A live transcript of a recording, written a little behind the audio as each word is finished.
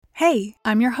Hey,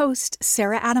 I'm your host,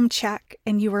 Sarah Adamczyk,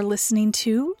 and you are listening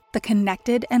to the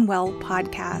Connected and Well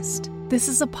podcast. This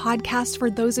is a podcast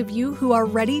for those of you who are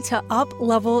ready to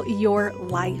up-level your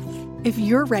life. If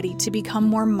you're ready to become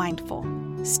more mindful,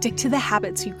 stick to the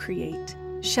habits you create,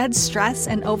 shed stress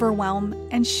and overwhelm,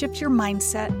 and shift your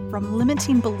mindset from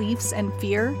limiting beliefs and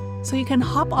fear so you can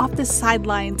hop off the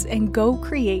sidelines and go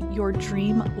create your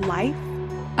dream life,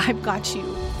 I've got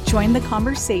you. Join the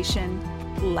conversation.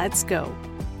 Let's go.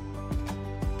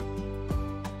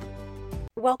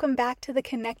 Welcome back to the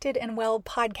Connected and Well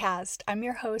podcast. I'm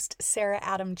your host, Sarah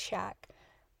Adamczyk.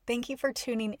 Thank you for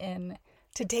tuning in.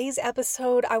 Today's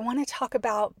episode, I want to talk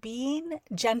about being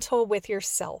gentle with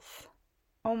yourself.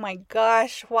 Oh my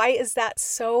gosh, why is that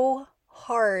so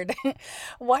hard?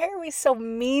 Why are we so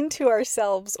mean to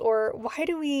ourselves? Or why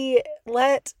do we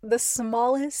let the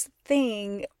smallest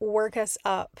thing work us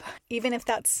up, even if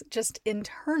that's just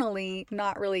internally,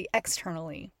 not really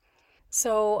externally?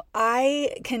 So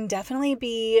I can definitely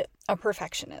be a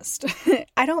perfectionist.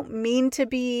 I don't mean to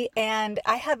be, and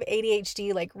I have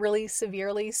ADHD like really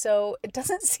severely, so it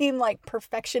doesn't seem like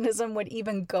perfectionism would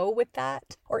even go with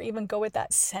that or even go with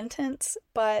that sentence.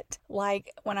 But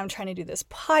like when I'm trying to do this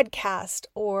podcast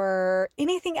or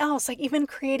anything else, like even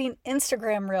creating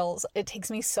Instagram reels, it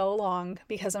takes me so long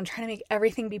because I'm trying to make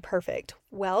everything be perfect.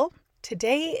 Well,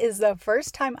 today is the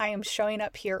first time I am showing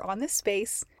up here on this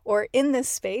space or in this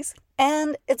space,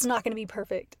 and it's not going to be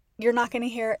perfect. You're not going to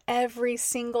hear every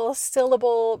single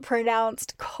syllable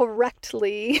pronounced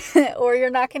correctly, or you're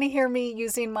not going to hear me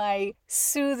using my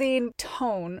soothing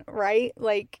tone, right?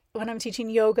 Like when I'm teaching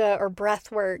yoga or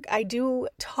breath work, I do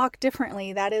talk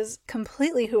differently. That is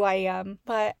completely who I am.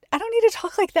 But I don't need to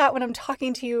talk like that when I'm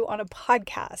talking to you on a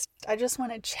podcast. I just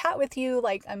want to chat with you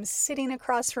like I'm sitting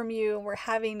across from you. We're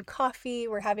having coffee,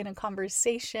 we're having a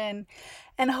conversation,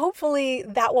 and hopefully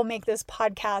that will make this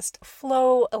podcast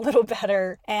flow a little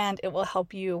better and it will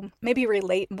help you maybe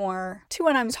relate more to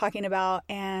what I'm talking about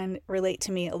and relate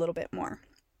to me a little bit more.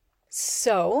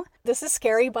 So this is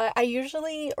scary, but I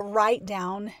usually write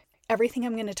down everything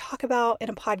I'm going to talk about in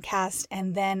a podcast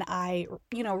and then I,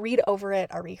 read over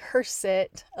it, I rehearse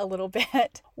it a little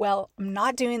bit. Well, I'm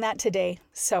not doing that today,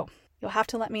 so you'll have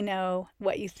to let me know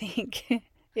what you think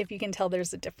if you can tell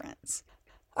there's a difference.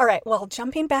 All right, well,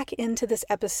 jumping back into this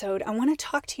episode, I want to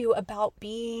talk to you about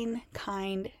being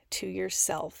kind to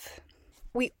yourself.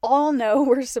 We all know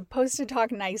we're supposed to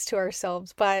talk nice to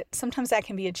ourselves, but sometimes that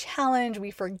can be a challenge.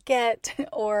 We forget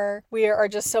or we are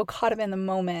just so caught up in the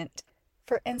moment.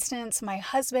 For instance, my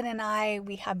husband and I,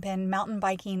 we have been mountain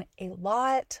biking a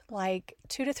lot, like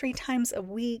 2 to 3 times a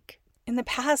week. In the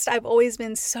past, I've always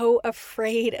been so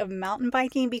afraid of mountain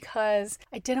biking because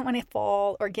I didn't want to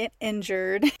fall or get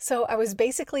injured. So I was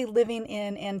basically living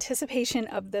in anticipation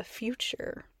of the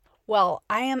future. Well,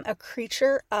 I am a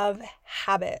creature of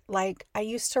habit. Like I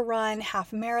used to run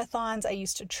half marathons. I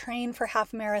used to train for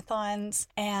half marathons,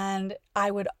 and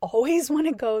I would always want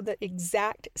to go the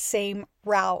exact same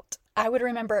route. I would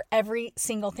remember every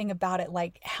single thing about it,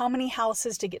 like how many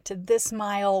houses to get to this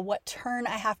mile, what turn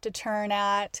I have to turn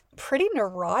at. Pretty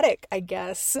neurotic, I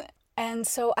guess. And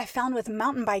so I found with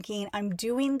mountain biking, I'm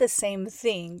doing the same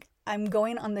thing. I'm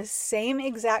going on the same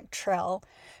exact trail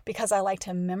because I like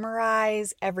to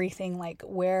memorize everything, like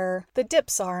where the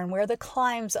dips are and where the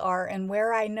climbs are and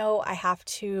where I know I have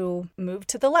to move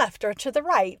to the left or to the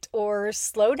right or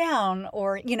slow down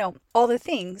or, all the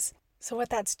things. So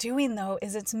what that's doing though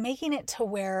is it's making it to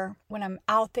where when I'm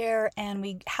out there and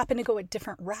we happen to go a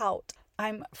different route,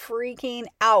 I'm freaking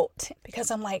out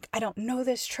because I'm like, I don't know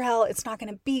this trail. It's not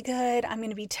going to be good. I'm going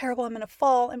to be terrible. I'm going to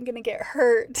fall. I'm going to get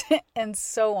hurt and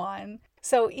so on.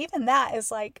 So even that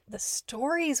is like the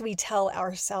stories we tell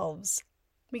ourselves.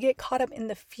 We get caught up in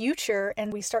the future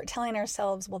and we start telling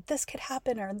ourselves, well, this could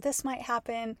happen or this might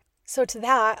happen. So to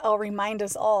that, I'll remind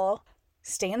us all,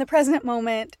 stay in the present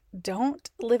moment. Don't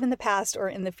live in the past or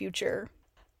in the future.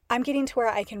 I'm getting to where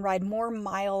I can ride more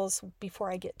miles before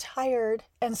I get tired.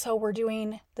 And so we're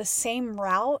doing the same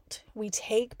route we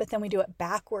take, but then we do it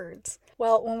backwards.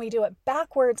 Well, when we do it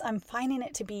backwards, I'm finding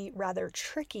it to be rather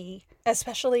tricky,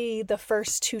 especially the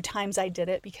first 2 times I did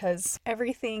it because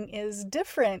everything is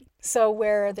different. So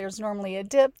where there's normally a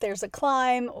dip, there's a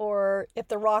climb, or if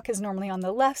the rock is normally on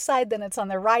the left side, then it's on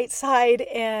the right side.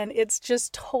 And it's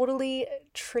just totally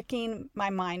tricking my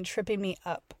mind, tripping me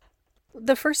up.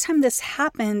 The first time this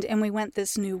happened and we went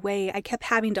this new way, I kept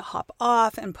having to hop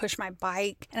off and push my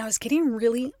bike, and I was getting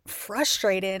really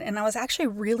frustrated, and I was actually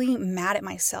really mad at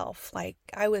myself. Like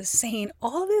I was saying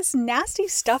all this nasty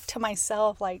stuff to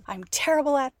myself, like I'm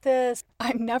terrible at this.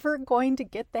 I'm never going to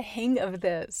get the hang of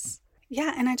this.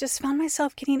 Yeah, and I just found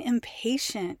myself getting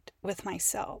impatient with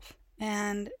myself.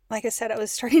 And like I said, I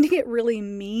was starting to get really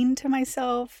mean to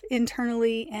myself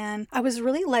internally, and I was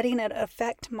really letting it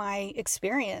affect my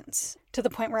experience to the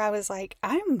point where I was like,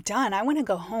 I'm done. I want to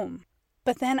go home.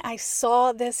 But then I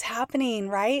saw this happening,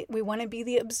 right? We want to be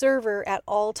the observer at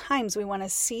all times. We want to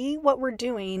see what we're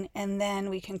doing, and then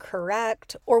we can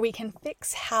correct or we can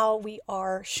fix how we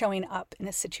are showing up in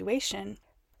a situation.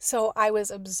 So I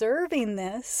was observing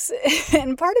this,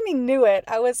 and part of me knew it.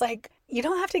 I was like, you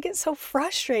don't have to get so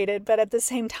frustrated. But at the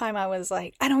same time, I was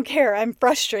like, I don't care. I'm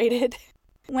frustrated.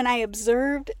 When I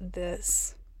observed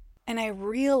this, and I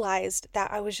realized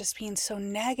that I was just being so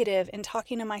negative and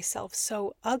talking to myself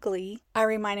so ugly, I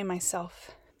reminded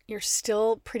myself, you're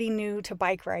still pretty new to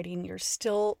bike riding. You're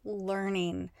still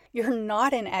learning. You're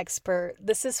not an expert.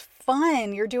 This is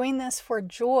fun. You're doing this for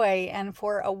joy and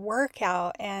for a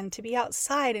workout and to be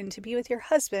outside and to be with your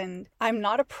husband. I'm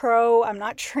not a pro. I'm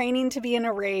not training to be in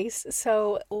a race.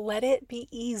 So let it be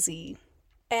easy.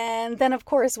 And then, of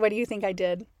course, what do you think I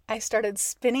did? I started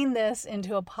spinning this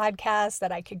into a podcast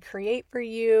that I could create for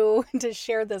you to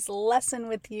share this lesson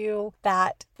with you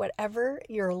that whatever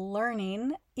you're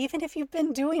learning, even if you've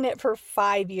been doing it for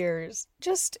 5 years,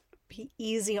 just be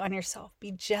easy on yourself,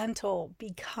 be gentle,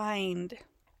 be kind.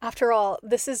 After all,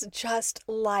 this is just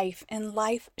life, and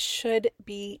life should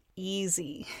be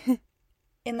easy.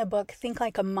 In the book Think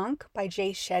Like a Monk by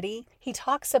Jay Shetty, he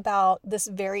talks about this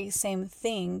very same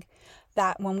thing,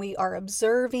 that when we are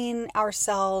observing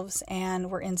ourselves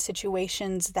and we're in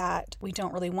situations that we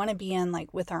don't really want to be in,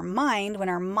 like with our mind, when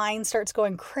our mind starts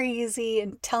going crazy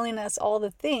and telling us all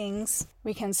the things,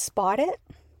 we can spot it,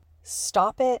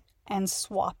 stop it, and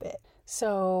swap it.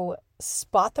 So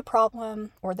spot the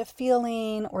problem or the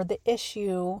feeling or the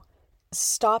issue,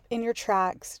 stop in your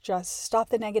tracks, just stop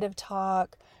the negative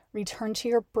talk, return to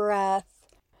your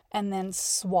breath, and then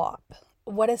swap.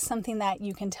 What is something that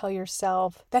you can tell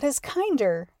yourself that is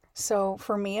kinder? So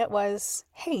for me, it was,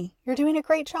 hey, you're doing a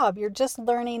great job. You're just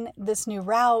learning this new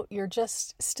route. You're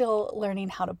just still learning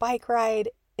how to bike ride.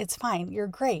 It's fine. You're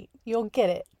great. You'll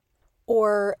get it.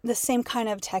 Or the same kind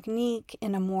of technique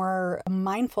in a more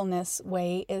mindfulness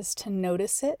way is to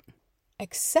notice it,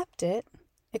 accept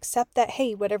that,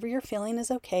 hey, whatever you're feeling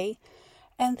is okay,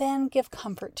 and then give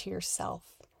comfort to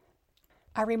yourself.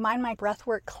 I remind my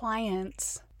breathwork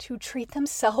clients to treat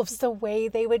themselves the way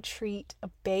they would treat a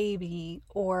baby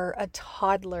or a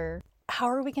toddler. How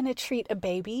are we going to treat a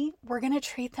baby? We're going to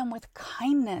treat them with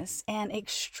kindness and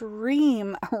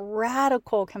extreme,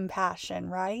 radical compassion,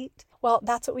 right? Well,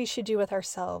 that's what we should do with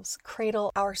ourselves.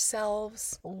 Cradle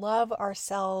ourselves, love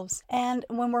ourselves. And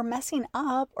when we're messing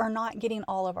up or not getting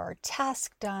all of our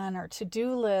tasks done or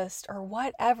to-do list or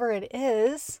whatever it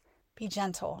is, be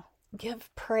gentle. Give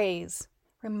praise.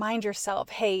 Remind yourself,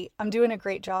 hey, I'm doing a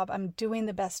great job. I'm doing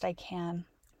the best I can.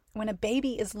 When a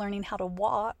baby is learning how to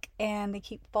walk and they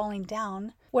keep falling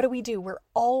down, what do? We're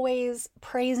always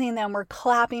praising them. We're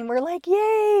clapping. We're like,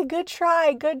 yay, good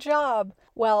try, good job.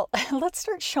 Well, let's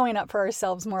start showing up for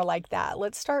ourselves more like that.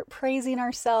 Let's start praising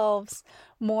ourselves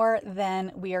more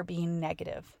than we are being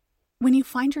negative. When you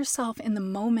find yourself in the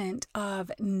moment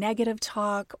of negative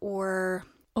talk or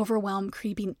overwhelm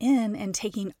creeping in and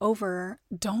taking over,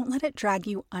 don't let it drag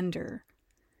you under.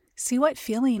 See what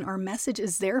feeling or message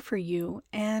is there for you,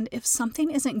 and if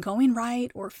something isn't going right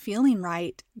or feeling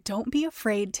right, don't be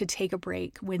afraid to take a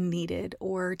break when needed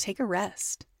or take a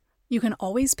rest. You can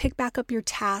always pick back up your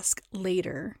task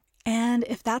later, and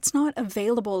if that's not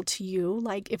available to you,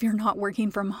 like if you're not working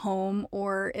from home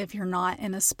or if you're not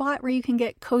in a spot where you can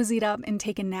get cozied up and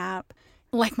take a nap,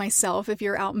 like myself, if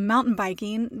you're out mountain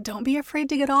biking, don't be afraid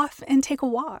to get off and take a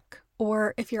walk.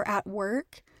 Or if you're at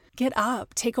work, get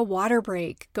up, take a water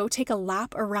break, go take a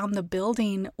lap around the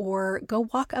building, or go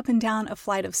walk up and down a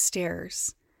flight of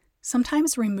stairs.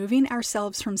 Sometimes removing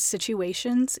ourselves from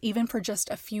situations, even for just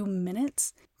a few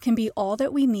minutes, can be all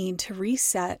that we need to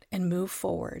reset and move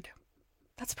forward.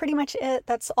 That's pretty much it.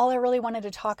 That's all I really wanted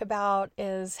to talk about,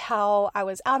 is how I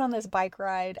was out on this bike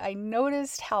ride. I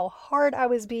noticed how hard I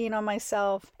was being on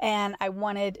myself, and I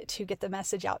wanted to get the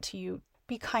message out to you.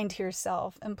 Be kind to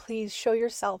yourself, and please show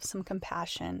yourself some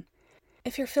compassion.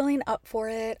 If you're feeling up for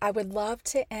it, I would love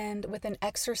to end with an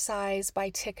exercise by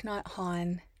Thich Nhat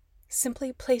Hanh.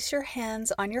 Simply place your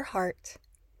hands on your heart.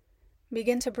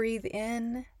 Begin to breathe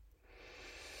in.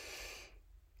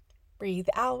 Breathe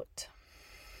out.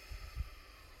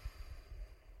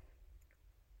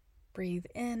 Breathe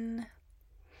in.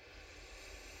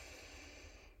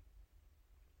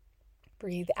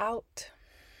 Breathe out.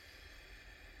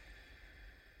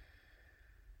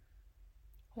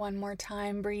 One more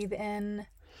time, breathe in.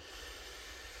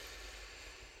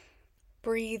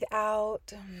 Breathe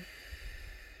out.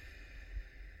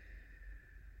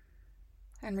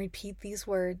 And repeat these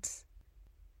words.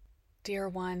 Dear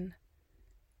one,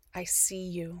 I see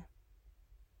you.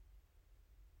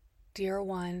 Dear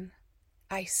one,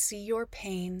 I see your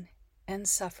pain and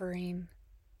suffering.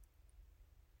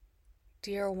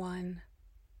 Dear one,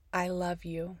 I love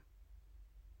you.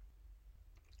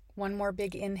 One more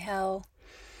big inhale.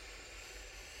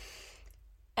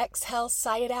 Exhale,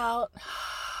 sigh it out.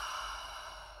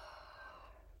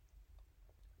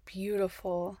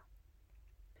 Beautiful.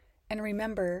 And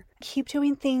remember, keep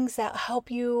doing things that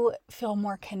help you feel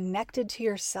more connected to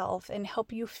yourself and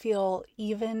help you feel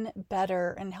even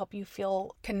better and help you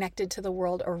feel connected to the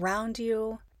world around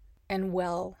you and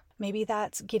well. Maybe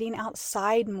that's getting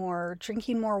outside more,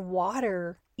 drinking more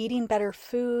water, eating better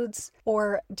foods,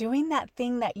 or doing that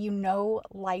thing that you know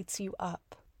lights you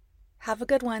up. Have a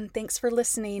good one. Thanks for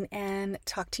listening, and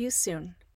talk to you soon.